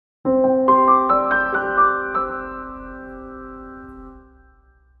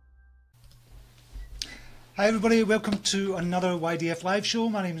Hi everybody, welcome to another YDF live show.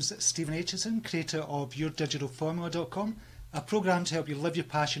 My name is Stephen Aitchison, creator of YourDigitalFormula.com, a program to help you live your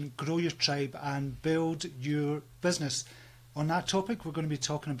passion, grow your tribe and build your business. On that topic, we're going to be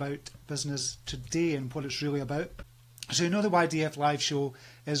talking about business today and what it's really about. So you know the YDF live show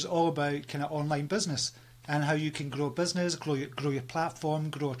is all about kind of online business and how you can grow a business, grow your platform,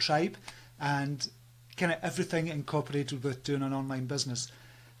 grow a tribe, and kind of everything incorporated with doing an online business.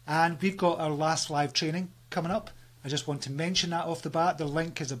 And we've got our last live training coming up. I just want to mention that off the bat. The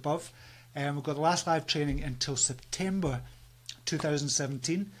link is above. We've got the last live training until September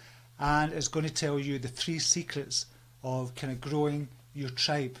 2017, and it's going to tell you the 3 secrets of kind of growing your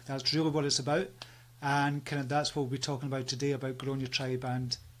tribe. That's really what it's about, and kind of that's what we'll be talking about today, about growing your tribe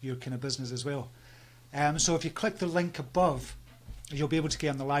and your kind of business as well. So if you click the link above, you'll be able to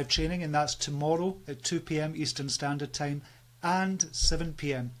get on the live training, and that's tomorrow at 2 PM Eastern Standard Time and 7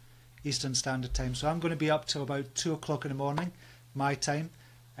 PM Eastern Standard Time. So I'm going to be up till about 2 o'clock in the morning, my time,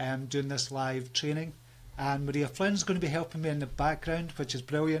 doing this live training. And Maria Flynn's going to be helping me in the background, which is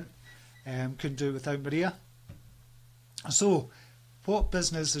brilliant. Couldn't do it without Maria. So, what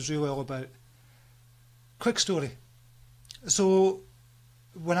business is really all about? Quick story. So,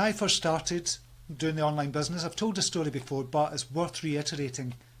 when I first started doing the online business, I've told this story before, but it's worth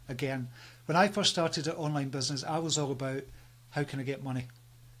reiterating again. When I first started an online business, I was all about how can I get money?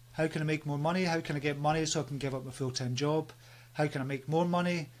 How can I make more money? How can I get money so I can give up my full-time job? How can I make more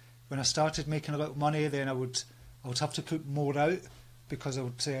money? When I started making a little money, then I would have to put more out, because I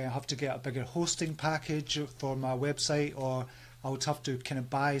would have to get a bigger hosting package for my website, or I would have to kind of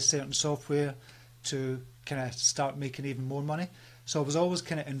buy certain software to kind of start making even more money. So I was always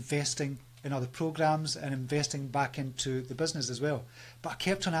kind of investing in other programs and investing back into the business as well. But I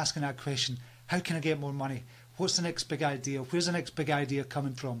kept on asking that question, how can I get more money? What's the next big idea? Where's the next big idea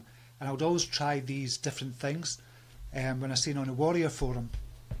coming from? And I would always try these different things. When I seen on the Warrior Forum,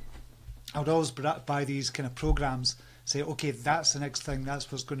 I would always buy these kind of programs, say, okay, that's the next thing,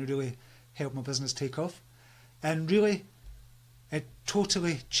 that's what's going to really help my business take off. And really, it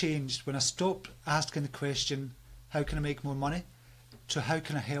totally changed when I stopped asking the question, how can I make more money, to how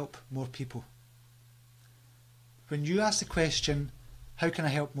can I help more people. When you ask the question, how can I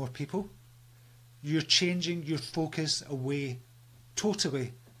help more people, you're changing your focus away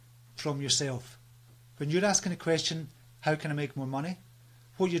totally from yourself. When you're asking the question, how can I make more money,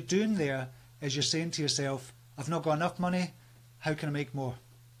 what you're doing there is you're saying to yourself, I've not got enough money, how can I make more?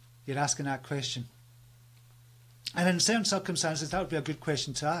 You're asking that question. And in certain circumstances, that would be a good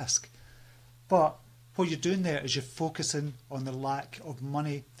question to ask. But what you're doing there is you're focusing on the lack of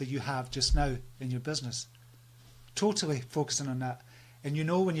money that you have just now in your business. Totally focusing on that. And you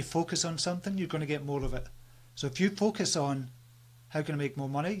know, when you focus on something, you're going to get more of it. So if you focus on how can I make more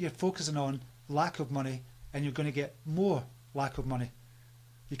money, you're focusing on lack of money, and you're going to get more lack of money.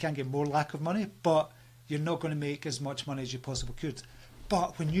 You can't get more lack of money, but you're not going to make as much money as you possibly could.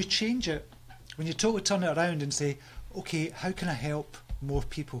 But when you change it, when you totally turn it around and say, okay, how can I help more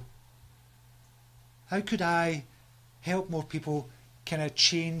people? How could I help more people kind of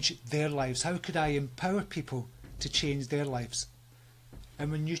change their lives? How could I empower people to change their lives?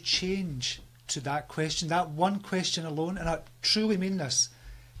 And when you change to that question, that one question alone, and I truly mean this,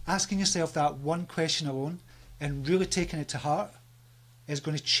 asking yourself that one question alone and really taking it to heart is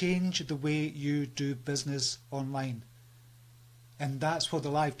going to change the way you do business online. And that's what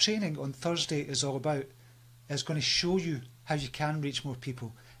the live training on Thursday is all about. It's going to show you how you can reach more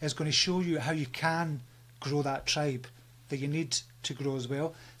people. It's going to show you how you can grow that tribe that you need to grow as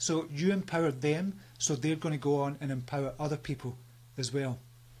well. So you empower them, so they're going to go on and empower other people as well.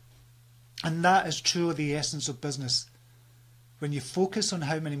 And that is truly the essence of business. When you focus on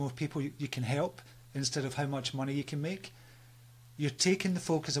how many more people you can help instead of how much money you can make, you're taking the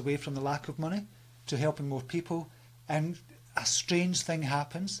focus away from the lack of money to helping more people, and a strange thing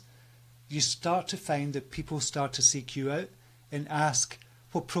happens. You start to find that people start to seek you out and ask,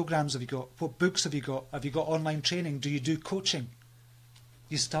 what programs have you got? What books have you got? Have you got online training? Do you do coaching?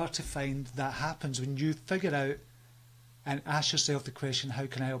 You start to find that happens when you figure out and ask yourself the question, how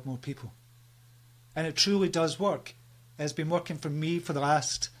can I help more people? And it truly does work. It's been working for me for the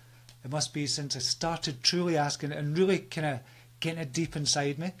last, it must be since I started truly asking and really kind of getting it deep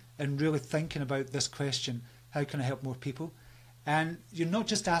inside me and really thinking about this question, how can I help more people? And you're not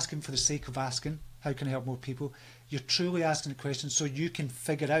just asking for the sake of asking, how can I help more people? You're truly asking the question so you can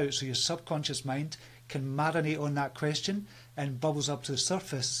figure out, so your subconscious mind can marinate on that question and bubbles up to the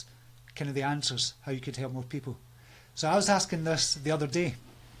surface kind of the answers, how you could help more people. So I was asking this the other day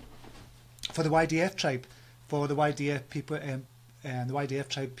for the YDF tribe, for the YDF people, the YDF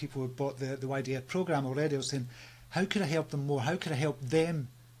tribe people who bought the YDF program already, I was saying, how could I help them more? How could I help them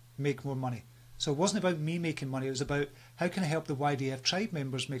make more money? So it wasn't about me making money, it was about how can I help the YDF tribe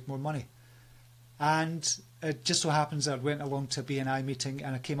members make more money? And it just so happens that I went along to a BNI meeting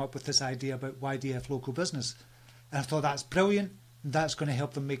and I came up with this idea about YDF local business. And I thought that's brilliant, that's going to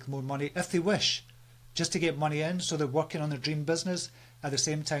help them make more money if they wish, just to get money in so they're working on their dream business. At the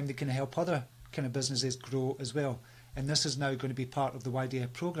same time they can help other kind of businesses grow as well. And this is now going to be part of the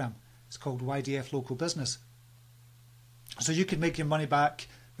YDF program. It's called YDF Local Business. So you can make your money back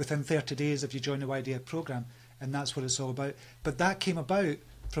within 30 days if you join the YDF program, and that's what it's all about. But that came about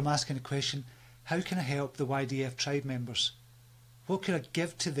from asking the question, how can I help the YDF tribe members? What could I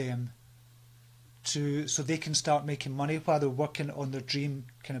give to them so they can start making money while they're working on their dream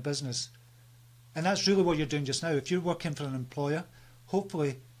kind of business? And that's really what you're doing just now. If you're working for an employer,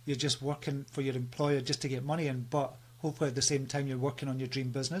 hopefully you're just working for your employer just to get money in, but hopefully at the same time you're working on your dream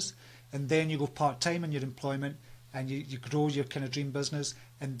business, and then you go part-time in your employment and you grow your kind of dream business,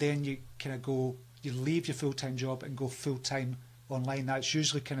 and then you kind of go, you leave your full-time job and go full-time online. That's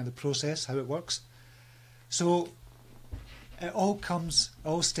usually kind of the process, how it works. So it all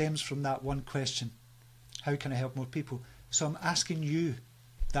stems from that one question, how can I help more people? So I'm asking you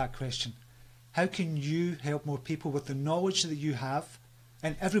that question. How can you help more people with the knowledge that you have?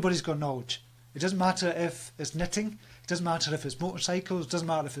 And everybody's got knowledge. It doesn't matter if it's knitting, it doesn't matter if it's motorcycles, it doesn't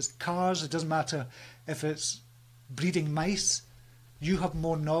matter if it's cars, it doesn't matter if it's breeding mice. You have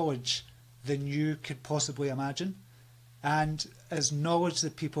more knowledge than you could possibly imagine. And it's knowledge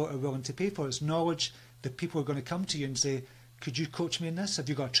that people are willing to pay for. It's knowledge that people are going to come to you and say, could you coach me in this? Have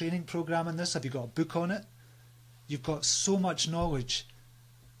you got a training program in this? Have you got a book on it? You've got so much knowledge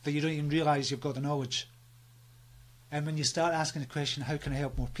that you don't even realise you've got the knowledge. And when you start asking the question, how can I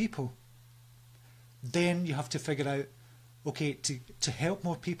help more people? Then you have to figure out, okay, to help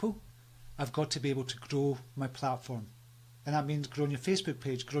more people, I've got to be able to grow my platform. And that means growing your Facebook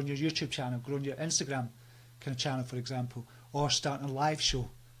page, growing your YouTube channel, growing your Instagram kind of channel, for example, or starting a live show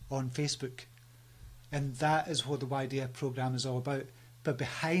on Facebook. And that is what the YDF program is all about. But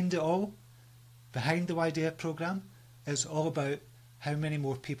behind it all, behind the YDF program, is all about how many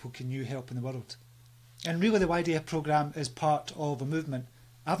more people can you help in the world. And really the YDF program is part of a movement.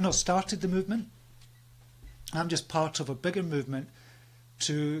 I've not started the movement. I'm just part of a bigger movement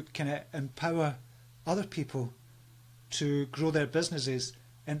to kind of empower other people to grow their businesses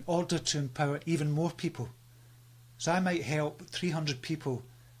in order to empower even more people. So I might help 300 people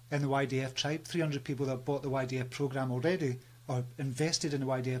in the YDF tribe, 300 people that bought the YDF program already or invested in the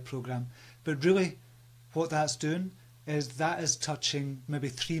YDF program. But really what that's doing is that is touching maybe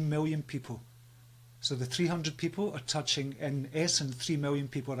 3 million people. So the 300 people are touching, in essence, 3 million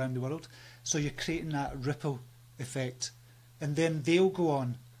people around the world. So you're creating that ripple effect. And then they'll go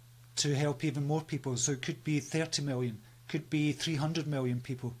on to help even more people. So it could be 30 million, could be 300 million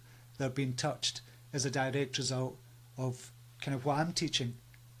people that are being touched as a direct result of kind of what I'm teaching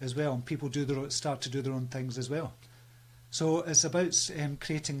as well. And people start to do their own things as well. So it's about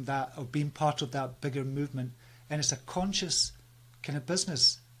creating that, or being part of that bigger movement. And it's a conscious kind of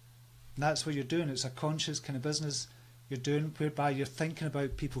business. And that's what you're doing. It's a conscious kind of business you're doing, whereby you're thinking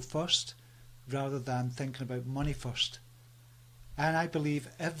about people first rather than thinking about money first. And I believe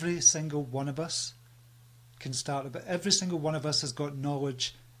every single one of us can start, but every single one of us has got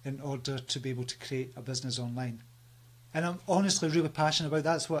knowledge in order to be able to create a business online. And I'm honestly really passionate about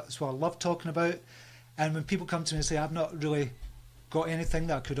that. That's what I love talking about. And when people come to me and say, I've not really got anything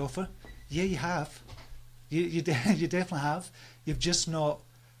that I could offer, yeah, you have. You definitely have. You've just not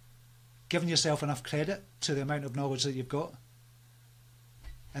given yourself enough credit to the amount of knowledge that you've got.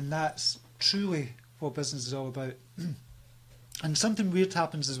 And that's truly what business is all about. And something weird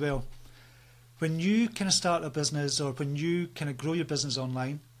happens as well. When you kind of start a business, or when you kind of grow your business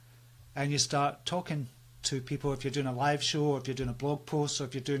online and you start talking to people, if you're doing a live show, or if you're doing a blog post, or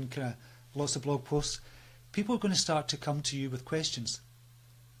if you're doing kind of lots of blog posts, people are going to start to come to you with questions.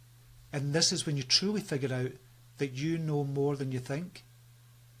 And this is when you truly figure out that you know more than you think.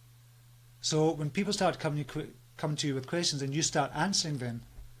 So when people start coming to you with questions and you start answering them,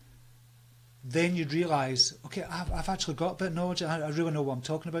 then you realise, okay, I've actually got a bit of knowledge, I really know what I'm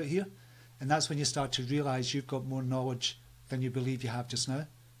talking about here. And that's when you start to realise you've got more knowledge than you believe you have just now.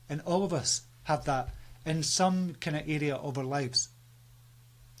 And all of us have that in some kind of area of our lives.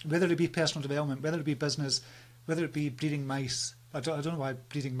 Whether it be personal development, whether it be business, whether it be breeding mice. I don't know why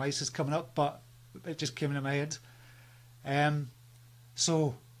breeding mice is coming up, but it just came into my head.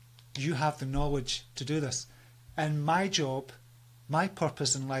 So you have the knowledge to do this. And my job, my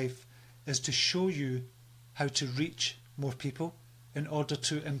purpose in life, is to show you how to reach more people in order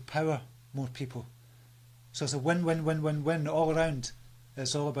to empower more people. So it's a win, win, win, win, win all around.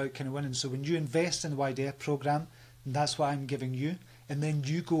 It's all about kind of winning. So when you invest in the YDF program, that's what I'm giving you, and then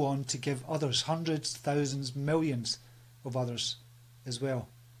you go on to give others, hundreds, thousands, millions of others as well.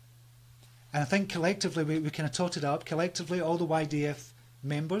 And I think collectively, we kind of totted up, collectively all the YDF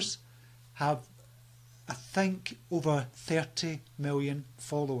members have, I think, over 30 million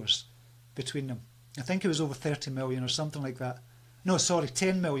followers between them. I think it was over 30 million or something like that. No, sorry,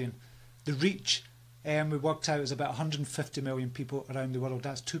 10 million. The reach, we worked out, is about 150 million people around the world.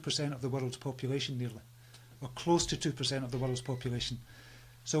 That's 2% of the world's population nearly, or close to 2% of the world's population.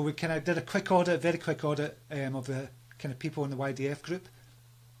 So we kind of did a quick audit, very quick audit of the kind of people in the YDF group.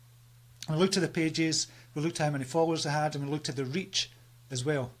 And we looked at the pages, we looked at how many followers they had, and we looked at the reach as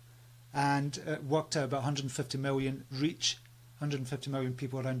well. And it worked out about 150 million reach, 150 million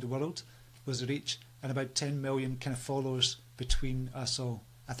people around the world was the reach, and about 10 million kind of followers between us all.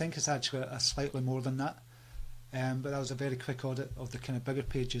 I think it's actually a slightly more than that, but that was a very quick audit of the kind of bigger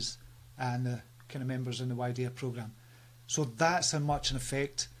pages and the kind of members in the YDF program. So that's how much an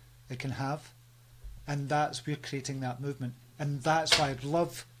effect it can have, and we're creating that movement. And that's why I'd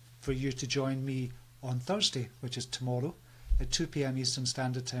love for you to join me on Thursday, which is tomorrow, at 2 PM Eastern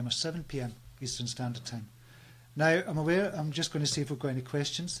Standard Time or 7 PM Eastern Standard Time. Now, I'm just going to see if we've got any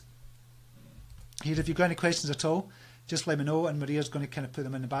questions. Here, if you've got any questions at all, just let me know, and Maria's going to kind of put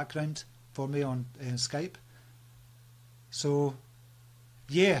them in the background for me on Skype. So,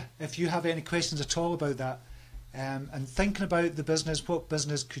 yeah, if you have any questions at all about that, and thinking about the business, what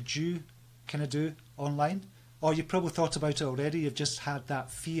business could you kind of do online? Or you probably thought about it already, you've just had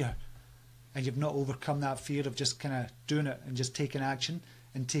that fear, and you've not overcome that fear of just kind of doing it and just taking action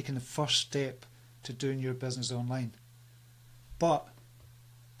and taking the first step to doing your business online. But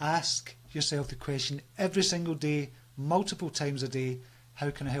ask yourself the question every single day, multiple times a day, how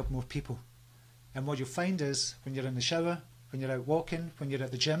can I help more people? And what you'll find is, when you're in the shower, when you're out walking, when you're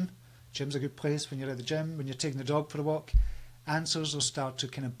at the gym's a good place, when you're at the gym, when you're taking the dog for a walk, answers will start to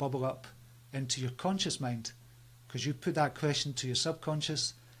kind of bubble up into your conscious mind, because you put that question to your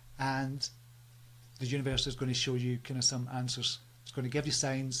subconscious, and the universe is going to show you kind of some answers. It's going to give you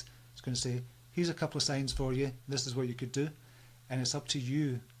signs. It's going to say, here's a couple of signs for you, this is what you could do, and it's up to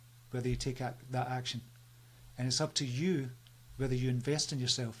you whether you take that action. And it's up to you whether you invest in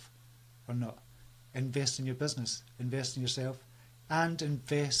yourself or not. Invest in your business, invest in yourself, and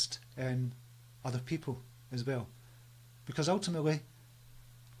invest in other people as well. Because ultimately,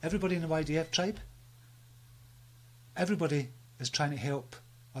 everybody in the YDF tribe, everybody is trying to help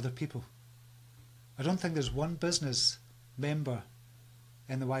other people. I don't think there's one business member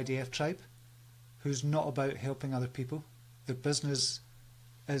in the YDF tribe who's not about helping other people. The business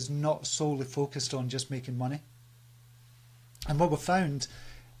is not solely focused on just making money. And what we've found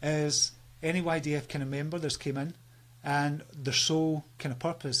is any YDF kind of member that's came in and their sole kind of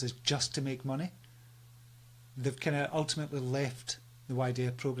purpose is just to make money, they've kind of ultimately left the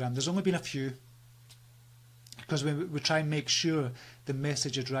YDF program. There's only been a few, because we try and make sure the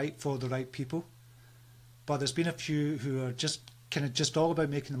message is right for the right people. But there's been a few who are just kind of just all about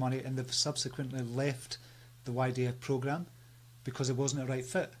making the money, and they've subsequently left the YDF program because it wasn't a right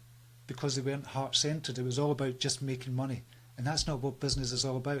fit, because they weren't heart-centered. It was all about just making money, and that's not what business is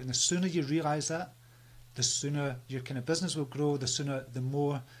all about. And the sooner you realise that, the sooner your kind of business will grow, the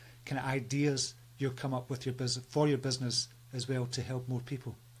more kind of ideas you'll come up with for your business as well, to help more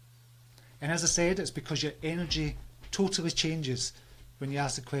people. And as I said, it's because your energy totally changes when you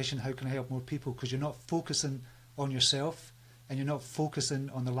ask the question, how can I help more people? Because you're not focusing on yourself, and you're not focusing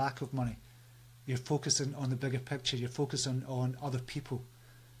on the lack of money. You're focusing on the bigger picture. You're focusing on other people.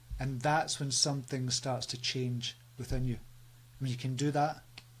 And that's when something starts to change within you. When you can do that,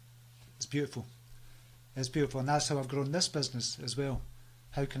 it's beautiful. It's beautiful. And that's how I've grown this business as well.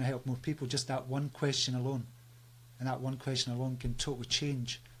 How can I help more people? Just that one question alone. And that one question alone can totally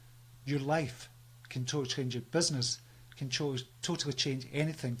change your life, can totally change your business, can totally change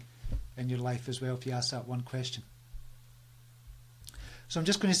anything in your life as well if you ask that one question. So I'm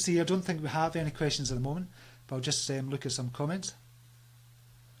just going to see, I don't think we have any questions at the moment, but I'll just look at some comments.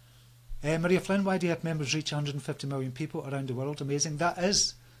 Maria Flynn, YDF members reach 150 million people around the world. Amazing. That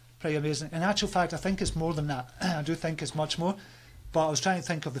is pretty amazing. In actual fact, I think it's more than that. I do think it's much more, but I was trying to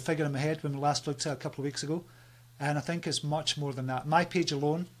think of the figure in my head when we last looked at it a couple of weeks ago, and I think it's much more than that. My page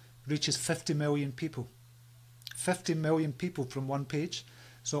alone reaches 50 million people. 50 million people from one page.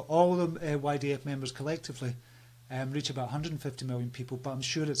 So all the YDF members collectively reach about 150 million people, but I'm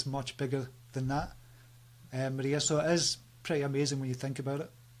sure it's much bigger than that, Maria. So it is pretty amazing when you think about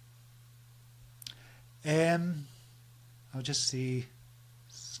it. I'll just see.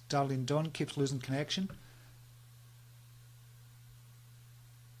 Darlene Dawn keeps losing connection.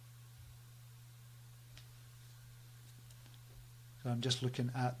 So I'm just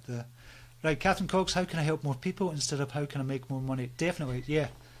looking at the... Right, Catherine Cox, how can I help more people instead of how can I make more money? Definitely, yeah.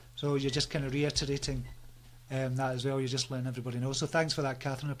 So you're just kind of reiterating that as well. You're just letting everybody know. So thanks for that,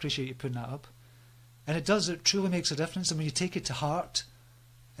 Catherine. I appreciate you putting that up. And it does, it truly makes a difference. And when you take it to heart,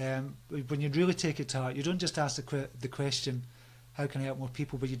 when you really take it to heart, you don't just ask the question, how can I help more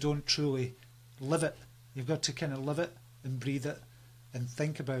people, but you don't truly live it. You've got to kind of live it and breathe it and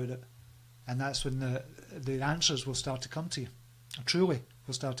think about it. And that's when the answers will start to come to you. Truly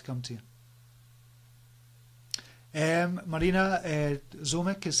will start to come to you. Marina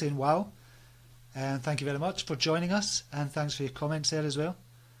Zomic is saying wow, and thank you very much for joining us, and thanks for your comments there as well.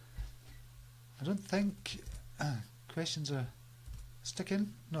 I don't think questions are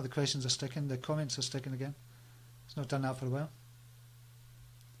sticking. No, the questions are sticking. The comments are sticking again. It's not done that for a while.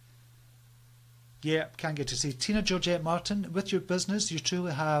 Yeah, can't get to see. Tina Georgette Martin, with your business, you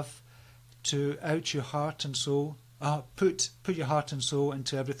truly have to out your heart and soul. Put your heart and soul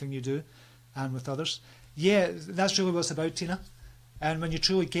into everything you do, and with others. Yeah, that's really what it's about, Tina. And when you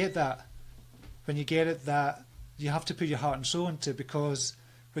truly get that, when you get it, that you have to put your heart and soul into it, because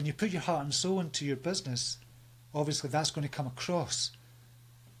when you put your heart and soul into your business, obviously that's going to come across.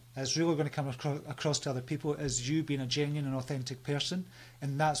 It's really going to come across to other people as you being a genuine and authentic person,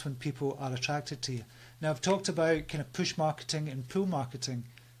 and that's when people are attracted to you. Now, I've talked about kind of push marketing and pull marketing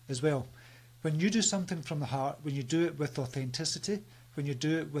as well. When you do something from the heart, when you do it with authenticity, when you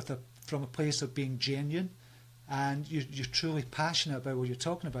do it from a place of being genuine, and you're truly passionate about what you're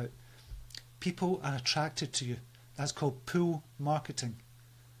talking about, people are attracted to you. That's called pull marketing.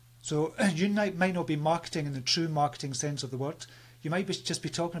 So you might not be marketing in the true marketing sense of the word. You might just be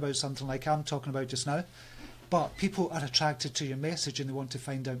talking about something like I'm talking about just now, but people are attracted to your message and they want to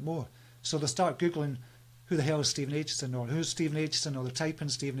find out more. So they'll start Googling, who the hell is Stephen Aitchison, or who's Stephen Aitchison, or they'll type in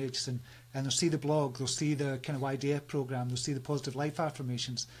Stephen Aitchison, and they'll see the blog, they'll see the kind of YDF program, they'll see the positive life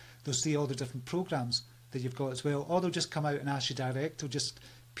affirmations, they'll see all the different programs that you've got as well, or they'll just come out and ask you direct, they'll just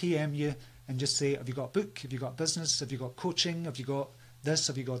PM you and just say, have you got a book, have you got a business, have you got coaching, have you got this,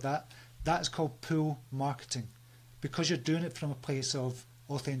 have you got that? That's called pull marketing, because you're doing it from a place of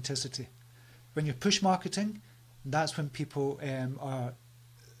authenticity. When you push marketing, that's when people are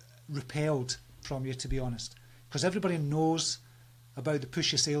repelled from you, to be honest, because everybody knows about the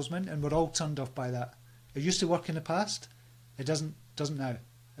pushy salesman, and we're all turned off by that. It used to work in the past, it doesn't now.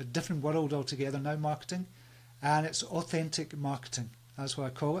 A different world altogether now, marketing, and it's authentic marketing. That's what I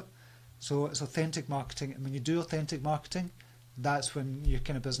call it. So it's authentic marketing, and when you do authentic marketing, that's when your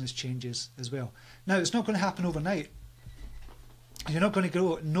kind of business changes as well. Now, it's not going to happen overnight. You're not going to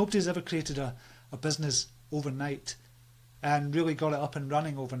grow. Nobody's ever created a business overnight and really got it up and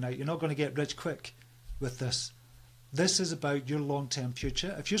running overnight. You're not going to get rich quick with this. This is about your long-term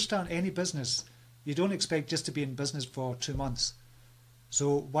future. If you're starting any business, you don't expect just to be in business for 2 months.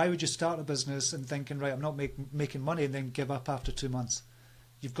 So why would you start a business and thinking, right, I'm not making money, and then give up after 2 months?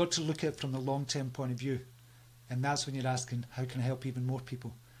 You've got to look at it from the long-term point of view. And that's when you're asking, how can I help even more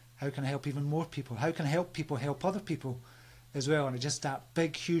people? How can I help even more people? How can I help people help other people as well? And it's just that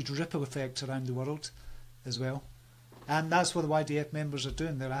big, huge ripple effect around the world as well. And that's what the YDF members are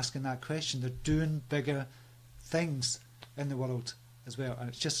doing. They're asking that question. They're doing bigger things in the world as well. And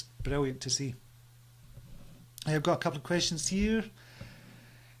it's just brilliant to see. I've got a couple of questions here.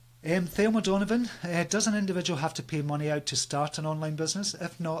 Thelma Donovan, does an individual have to pay money out to start an online business?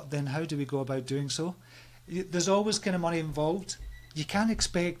 If not, then how do we go about doing so? There's always kind of money involved. You can't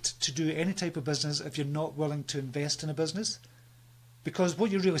expect to do any type of business if you're not willing to invest in a business. Because what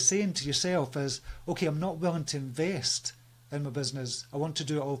you're really saying to yourself is, okay, I'm not willing to invest in my business. I want to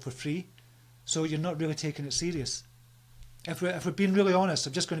do it all for free. So you're not really taking it serious. If we're being really honest,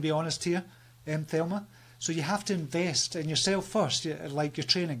 I'm just going to be honest here, Thelma. So you have to invest in yourself first, like your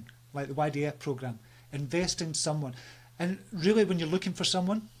training, like the YDF program. Invest in someone. And really, when you're looking for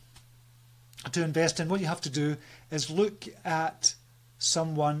someone to invest in, what you have to do is look at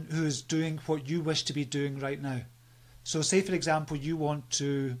someone who is doing what you wish to be doing right now. So say, for example, you want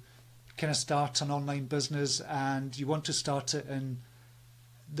to kind of start an online business and you want to start it in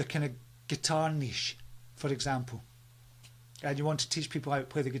the kind of guitar niche, for example. And you want to teach people how to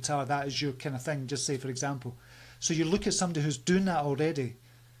play the guitar. That is your kind of thing, just say, for example. So you look at somebody who's doing that already,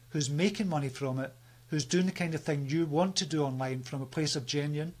 who's making money from it, who's doing the kind of thing you want to do online from a place of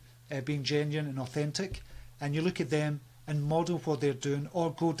being genuine and authentic, and you look at them and model what they're doing,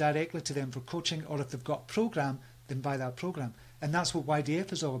 or go directly to them for coaching, or if they've got a program, then buy that program. And that's what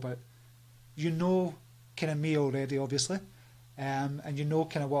YDF is all about. You know kind of me already, obviously, and you know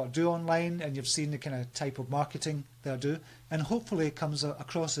kind of what I do online, and you've seen the kind of type of marketing that I do, and hopefully it comes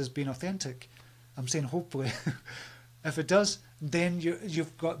across as being authentic. I'm saying hopefully. If it does, then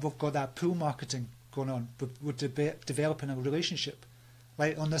we've got that pool marketing going on. We're developing a relationship.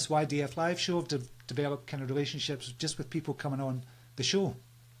 Like on this YDFLive show, I've developed kind of relationships just with people coming on the show.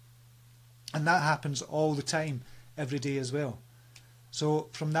 And that happens all the time, every day as well. So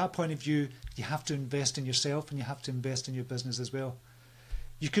from that point of view, you have to invest in yourself and you have to invest in your business as well.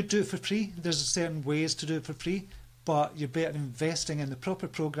 You could do it for free. There's certain ways to do it for free, but you're better investing in the proper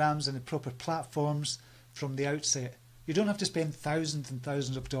programs and the proper platforms from the outset. You don't have to spend thousands and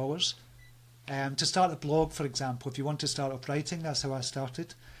thousands of dollars. To start a blog, for example, if you want to start up writing, that's how I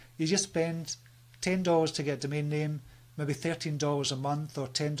started. You just spend $10 to get a domain name, maybe $13 a month or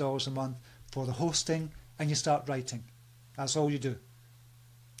 $10 a month for the hosting, and you start writing. That's all you do.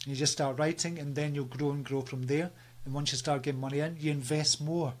 You just start writing, and then you'll grow and grow from there. And once you start getting money in, you invest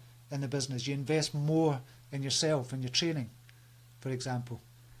more in the business. You invest more in yourself and your training, for example.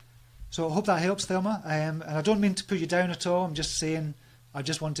 So I hope that helps, Thelma. And I don't mean to put you down at all. I'm just saying I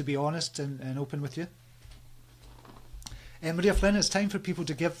just want to be honest and open with you. Maria Flynn, it's time for people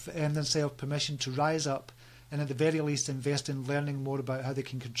to give themselves permission to rise up and at the very least invest in learning more about how they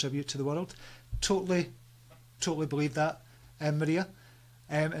can contribute to the world. Totally believe that, Maria.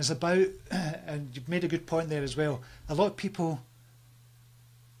 It's about, and you've made a good point there as well, a lot of people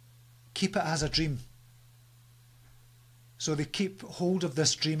keep it as a dream. So they keep hold of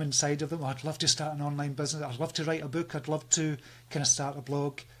this dream inside of them. Oh, I'd love to start an online business. I'd love to write a book. I'd love to kind of start a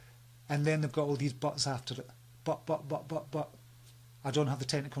blog. And then they've got all these buts after it. But. I don't have the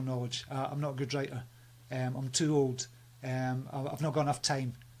technical knowledge. I'm not a good writer. I'm too old. I've not got enough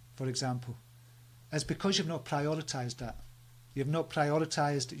time, for example. It's because you've not prioritised that. You've not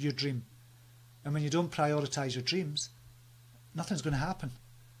prioritised your dream. And when you don't prioritise your dreams, nothing's going to happen.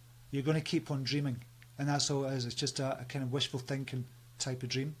 You're going to keep on dreaming. And that's all it is. It's just a kind of wishful thinking type of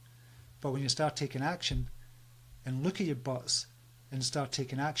dream. But when you start taking action and look at your butts and start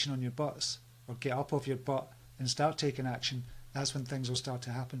taking action on your butts, or get up off your butt and start taking action, that's when things will start to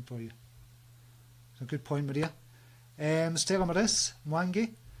happen for you. So good point, Maria. Stella Maris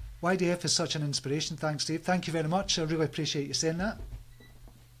Mwangi, YDF is such an inspiration. Thanks, Dave. Thank you very much. I really appreciate you saying that.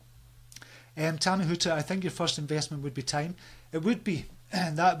 Tammy Huta, I think your first investment would be time. It would be.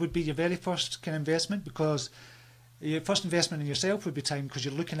 And that would be your very first kind of investment, because your first investment in yourself would be time, because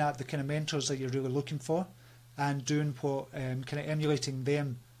you're looking at the kind of mentors that you're really looking for and doing what, kind of emulating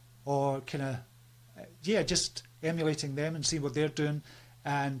them, or kind of, just emulating them and see what they're doing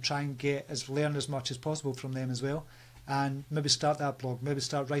and try and learn as much as possible from them as well, and maybe start that blog, maybe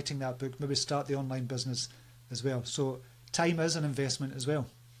start writing that book, maybe start the online business as well. So time is an investment as well.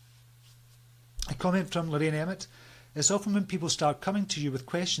 A comment from Lorraine Emmett. It's often when people start coming to you with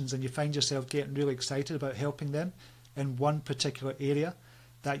questions and you find yourself getting really excited about helping them in one particular area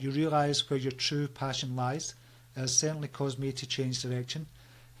that you realise where your true passion lies. It has certainly caused me to change direction.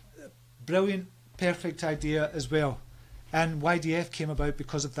 Brilliant, perfect idea as well. And YDF came about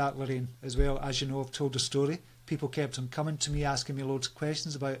because of that, Lorraine, as well. As you know, I've told the story. People kept on coming to me, asking me loads of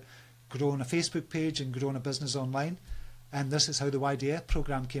questions about growing a Facebook page and growing a business online. And this is how the YDF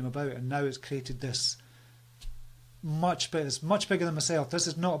program came about. And now it's created this it's much bigger than myself. This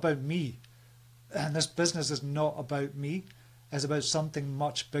is not about me, and this business is not about me. It's about something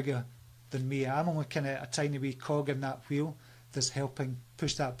much bigger than me. I'm only kind of a tiny wee cog in that wheel that's helping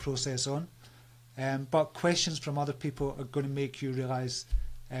push that process on. But questions from other people are going to make you realise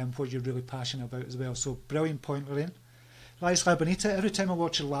what you're really passionate about as well. So brilliant point, Lorraine. Lifestyle Bonita, every time I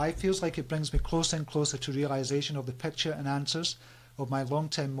watch a live, feels like it brings me closer and closer to realisation of the picture and answers of my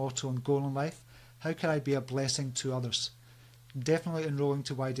long-term motto and goal in life. How can I be a blessing to others? Definitely enrolling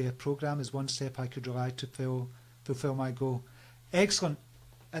to YDF program is one step I could rely to fulfill my goal. Excellent.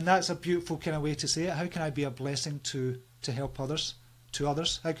 And that's a beautiful kind of way to say it. How can I be a blessing to help others? To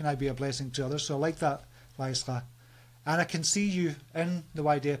others? How can I be a blessing to others? So I like that, Laisla. And I can see you in the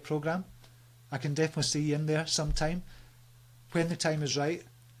YDF program. I can definitely see you in there sometime when the time is right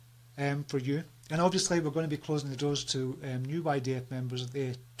for you. And obviously we're going to be closing the doors to new YDF members at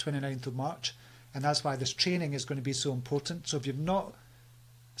the 29th of March. And that's why this training is going to be so important. So if you've not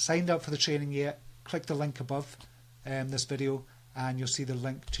signed up for the training yet, click the link above this video and you'll see the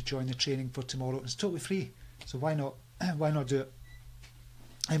link to join the training for tomorrow. It's totally free, so why not do it?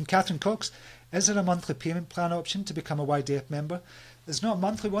 Catherine Cox, is there a monthly payment plan option to become a YDF member? There's not a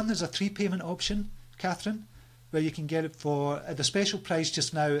monthly one, there's a 3 payment option, Catherine, where you can get it for the special price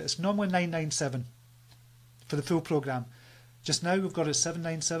just now. It's normally $997 for the full program. Just now we've got it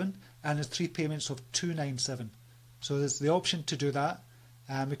 797 and there's 3 payments of 297. So there's the option to do that,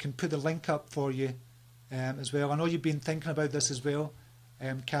 and we can put the link up for you as well. I know you've been thinking about this as well,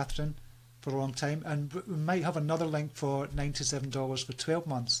 Catherine, for a long time, and we might have another link for $97 for 12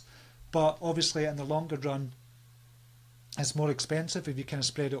 months, but obviously in the longer run it's more expensive if you kind of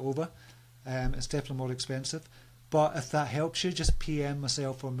spread it over. It's definitely more expensive, but if that helps you, just PM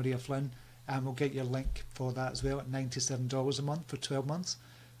myself or Maria Flynn and we'll get you a link for that as well at $97 a month for 12 months.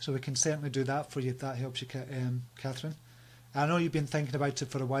 So we can certainly do that for you if that helps you, Catherine. I know you've been thinking about it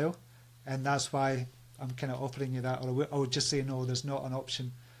for a while, and that's why I'm kind of offering you that, or I would just say no, there's not an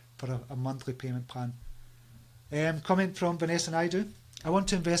option for a monthly payment plan. Comment from Vanessa Naidu. I want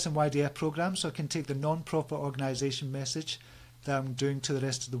to invest in YDF programs so I can take the non-profit organisation message that I'm doing to the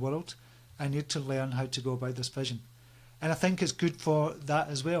rest of the world. I need to learn how to go about this vision. And I think it's good for that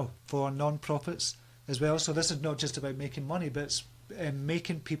as well, for non-profits as well. So this is not just about making money, but it's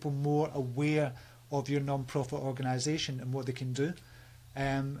making people more aware of your non-profit organisation and what they can do.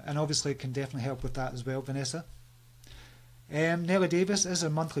 And obviously it can definitely help with that as well, Vanessa. Nellie Davis, is there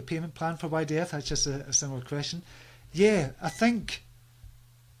a monthly payment plan for YDF? That's just a similar question. Yeah, I think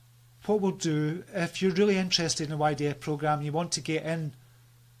what we'll do, if you're really interested in the YDF programme, you want to get in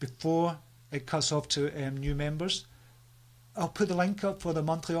before it cuts off to new members, I'll put the link up for the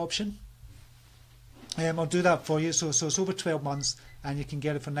monthly option. I'll do that for you. So it's over 12 months and you can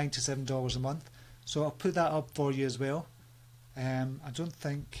get it for $97 a month. So I'll put that up for you as well. I don't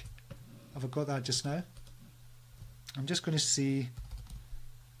think I've got that just now. I'm just going to see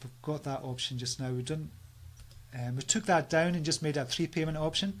if we've got that option just now. We didn't. We took that down and just made that 3 payment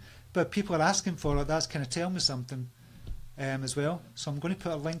option, but people are asking for it. That's kind of telling me something as well. So I'm going to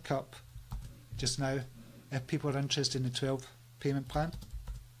put a link up just now if people are interested in the 12 payment plan.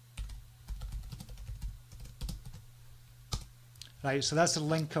 Right, so that's the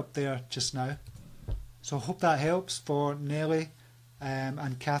link up there just now. So I hope that helps for Nellie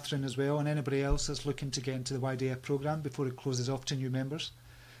and Catherine as well, and anybody else that's looking to get into the YDF programme before it closes off to new members.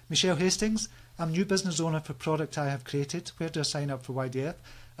 Michelle Hastings, I'm a new business owner for a product I have created. Where do I sign up for YDF?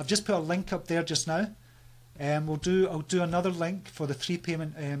 I've just put a link up there just now. I'll do another link for the 3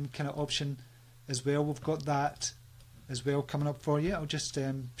 payment kind of option as well. We've got that as well coming up for you. I'll just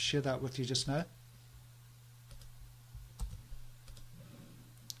share that with you just now.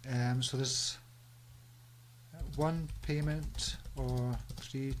 So there's 1 payment or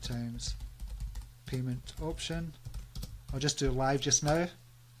 3 times payment option. I'll just do it live just now.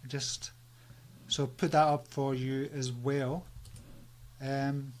 So put that up for you as well.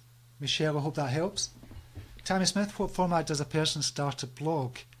 Michelle, I hope that helps. Tammy Smith, what format does a person start a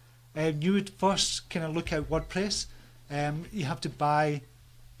blog? You would first kind of look at WordPress. You have to buy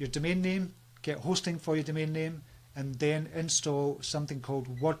your domain name, get hosting for your domain name, and then install something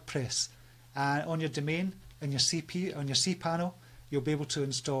called WordPress. And on your domain, in your CP, on your cPanel, you'll be able to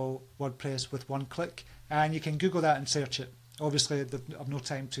install WordPress with 1 click. And you can Google that and search it. Obviously, I've no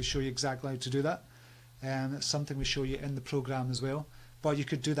time to show you exactly how to do that. It's something we show you in the programme as well. But you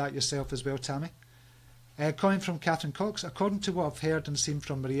could do that yourself as well, Tammy. Coming from Catherine Cox, according to what I've heard and seen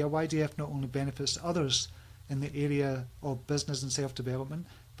from Maria, YDF not only benefits others in the area of business and self-development,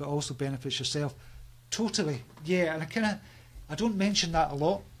 but also benefits yourself. Totally, yeah, and I don't mention that a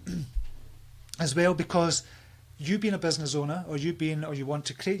lot as well, because you being a business owner, or you want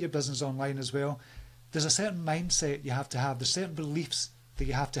to create your business online as well, there's a certain mindset you have to have, there's certain beliefs that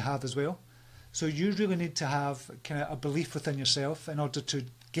you have to have as well. So you really need to have kind of a belief within yourself in order to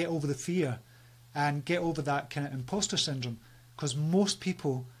get over the fear and get over that kind of imposter syndrome, because most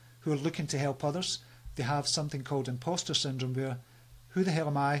people who are looking to help others, they have something called imposter syndrome, where who the hell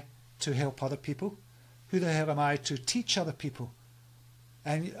am I to help other people? Who the hell am I to teach other people?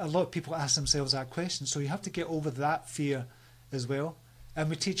 And a lot of people ask themselves that question. So you have to get over that fear as well. And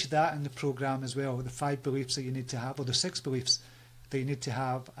we teach that in the programme as well, the 5 beliefs that you need to have, or the 6 beliefs that you need to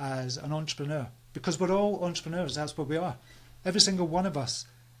have as an entrepreneur. Because we're all entrepreneurs, that's what we are. Every single one of us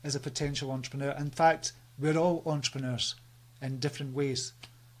is a potential entrepreneur. In fact, we're all entrepreneurs in different ways.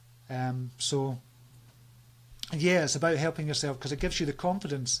 So yeah, it's about helping yourself, because it gives you the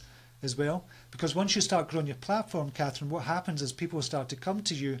confidence as well. Because once you start growing your platform, Catherine, what happens is people start to come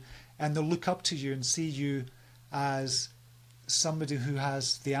to you and they'll look up to you and see you as somebody who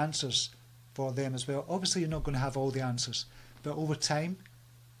has the answers for them as well. Obviously, you're not going to have all the answers, but over time,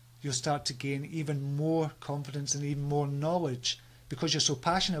 you'll start to gain even more confidence and even more knowledge. Because you're so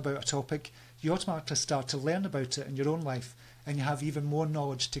passionate about a topic, you automatically start to learn about it in your own life, and you have even more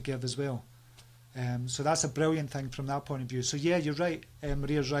knowledge to give as well. So that's a brilliant thing from that point of view. So yeah, you're right,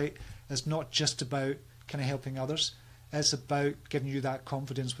 Maria's right. It's not just about kind of helping others. It's about giving you that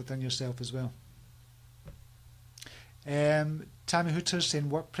confidence within yourself as well. Tammy Hooter saying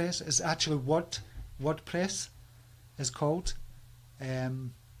WordPress is actually what WordPress is called.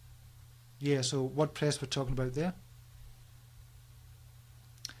 Yeah, so WordPress we're talking about there.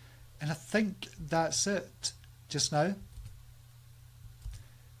 And I think that's it just now.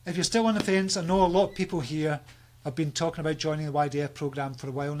 If you're still on the fence, I know a lot of people here have been talking about joining the YDF program for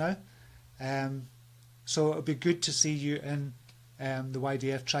a while now. So it'll be good to see you in the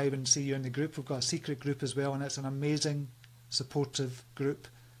YDF tribe and see you in the group. We've got a secret group as well, and it's an amazing, supportive group.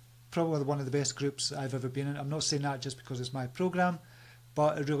 Probably one of the best groups I've ever been in. I'm not saying that just because it's my program,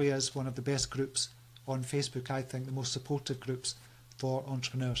 but it really is one of the best groups on Facebook. I think the most supportive groups for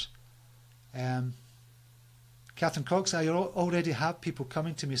entrepreneurs. Catherine Cox, I already have people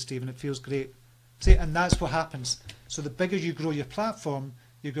coming to me, Stephen. It feels great. See, and that's what happens. So the bigger you grow your platform,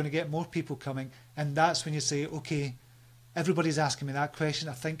 you're going to get more people coming, and that's when you say, okay, everybody's asking me that question.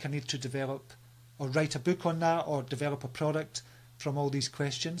 I think I need to develop or write a book on that or develop a product from all these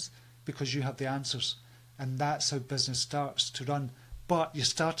questions, because you have the answers. And that's how business starts to run. But you're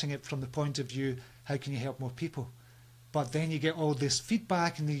starting it from the point of view, how can you help more people? But then you get all this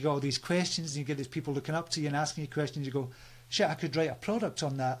feedback and you get all these questions and you get these people looking up to you and asking you questions. You go, shit, I could write a product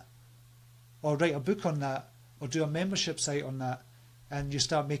on that, or write a book on that, or do a membership site on that, and you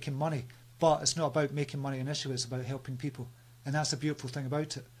start making money. But it's not about making money initially, it's about helping people. And that's the beautiful thing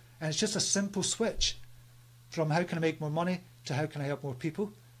about it. And it's just a simple switch from how can I make more money to how can I help more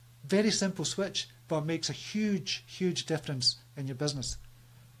people. Very simple switch, but it makes a huge, huge difference in your business.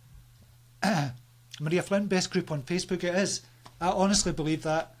 Maria Flynn, best group on Facebook. It is. I honestly believe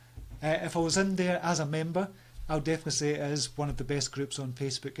that. If I was in there as a member, I would definitely say it is one of the best groups on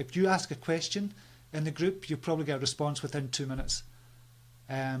Facebook. If you ask a question in the group, you'll probably get a response within 2 minutes.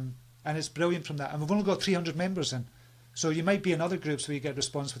 And it's brilliant from that. And we've only got 300 members in. So you might be in other groups where you get a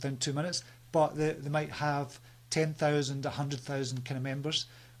response within 2 minutes, but they might have 10,000, 100,000 kind of members.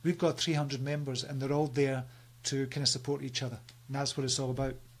 We've got 300 members, and they're all there to kind of support each other. And that's what it's all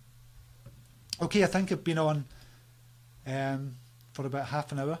about. Okay, I think I've been on for about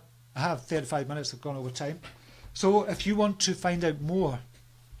half an hour. I have 35 minutes, I've gone over time. So if you want to find out more,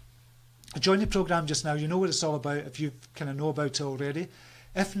 join the program just now. You know what it's all about if you kind of know about it already.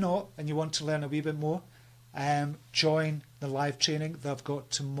 If not, and you want to learn a wee bit more, join the live training that I've got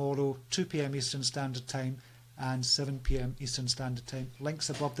tomorrow, 2 PM Eastern Standard Time and 7 PM Eastern Standard Time.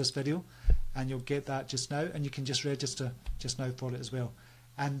 Links above this video, and you'll get that just now, and you can just register just now for it as well.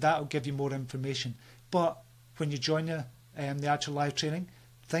 And that'll give you more information. But when you join the actual live training,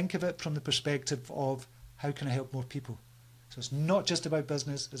 think of it from the perspective of how can I help more people. So it's not just about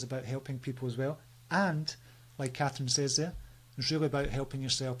business, it's about helping people as well. And like Catherine says there, it's really about helping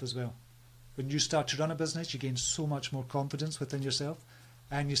yourself as well. When you start to run a business, you gain so much more confidence within yourself,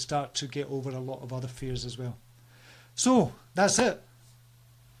 and you start to get over a lot of other fears as well. So that's it.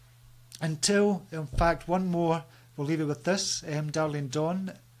 Until, in fact, one more, we'll leave it with this, Darlene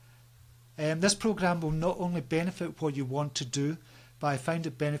Dawn. This program will not only benefit what you want to do, but I found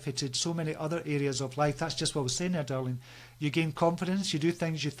it benefited so many other areas of life. That's just what I was saying there, Darlene. You gain confidence, you do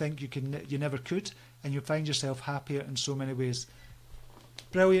things you think you never could, and you find yourself happier in so many ways.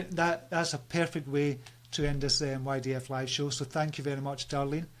 Brilliant. That's a perfect way to end this YDF live show. So thank you very much,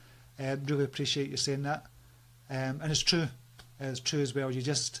 Darlene. Really appreciate you saying that. And it's true. It's true as well.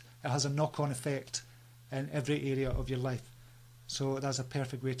 It has a knock-on effect in every area of your life. So that's a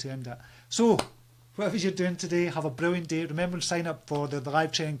perfect way to end that. So whatever you're doing today, have a brilliant day. Remember to sign up for the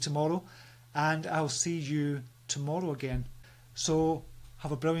live training tomorrow, and I'll see you tomorrow again. So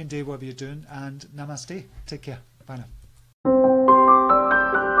have a brilliant day, whatever you're doing, and namaste. Take care. Bye now.